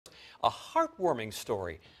A heartwarming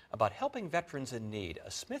story about helping veterans in need. A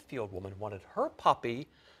Smithfield woman wanted her puppy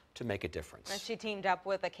to make a difference. And she teamed up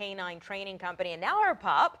with a canine training company, and now her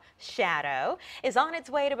pup, Shadow, is on its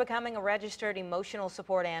way to becoming a registered emotional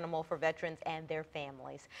support animal for veterans and their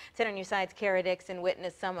families. 10 on your side's Kara Dixon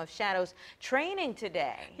witnessed some of Shadow's training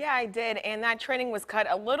today. Yeah, I did, and that training was cut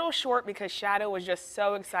a little short because Shadow was just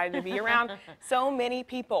so excited to be around so many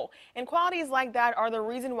people. And qualities like that are the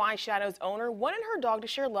reason why Shadow's owner wanted her dog to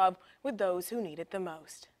share love with those who need it the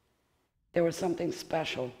most. There was something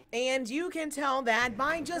special. And you can tell that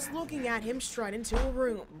by just looking at him strut into a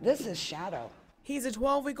room. This is Shadow. He's a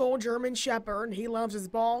 12-week-old German Shepherd. He loves his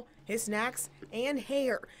ball, his snacks, and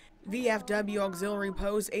hair. VFW Auxiliary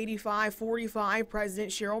Post 8545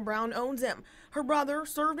 President Cheryl Brown owns him. Her brother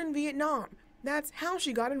served in Vietnam. That's how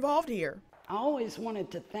she got involved here. I always wanted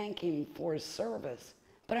to thank him for his service,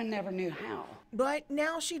 but I never knew how. But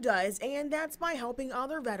now she does, and that's by helping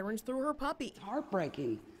other veterans through her puppy.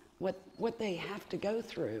 Heartbreaking what they have to go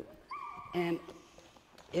through. And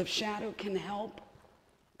if Shadow can help,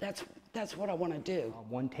 that's what I want to do.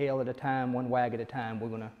 One tail at a time, one wag at a time.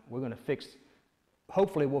 We're gonna fix.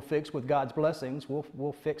 Hopefully we'll fix, with God's blessings,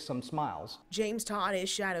 we'll fix some smiles. James Todd is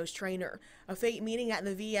Shadow's trainer. A fate meeting at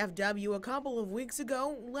the VFW a couple of weeks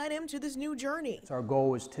ago led him to this new journey. Our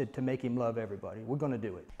goal is to make him love everybody. We're going to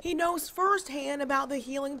do it. He knows firsthand about the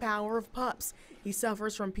healing power of pups. He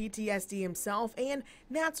suffers from PTSD himself, and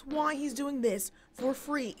that's why he's doing this for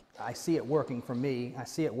free. I see it working for me. I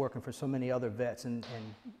see it working for so many other vets and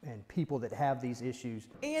people that have these issues.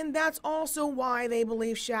 And that's also why they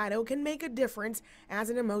believe Shadow can make a difference as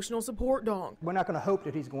an emotional support dog. We're not going to hope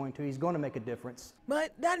that he's going to make a difference.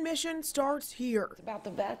 But that mission starts here. It's about the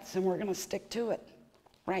vets, and we're going to stick to it.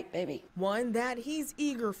 Right, baby? One that he's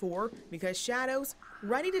eager for, because Shadow's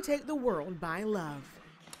ready to take the world by love.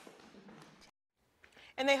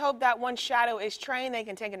 And they hope that once Shadow is trained, they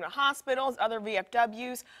can take him to hospitals, other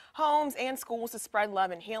VFWs, homes, and schools to spread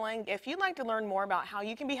love and healing. If you'd like to learn more about how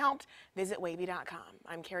you can be helped, visit wavy.com.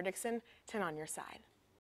 I'm Kara Dixon, 10 on your side.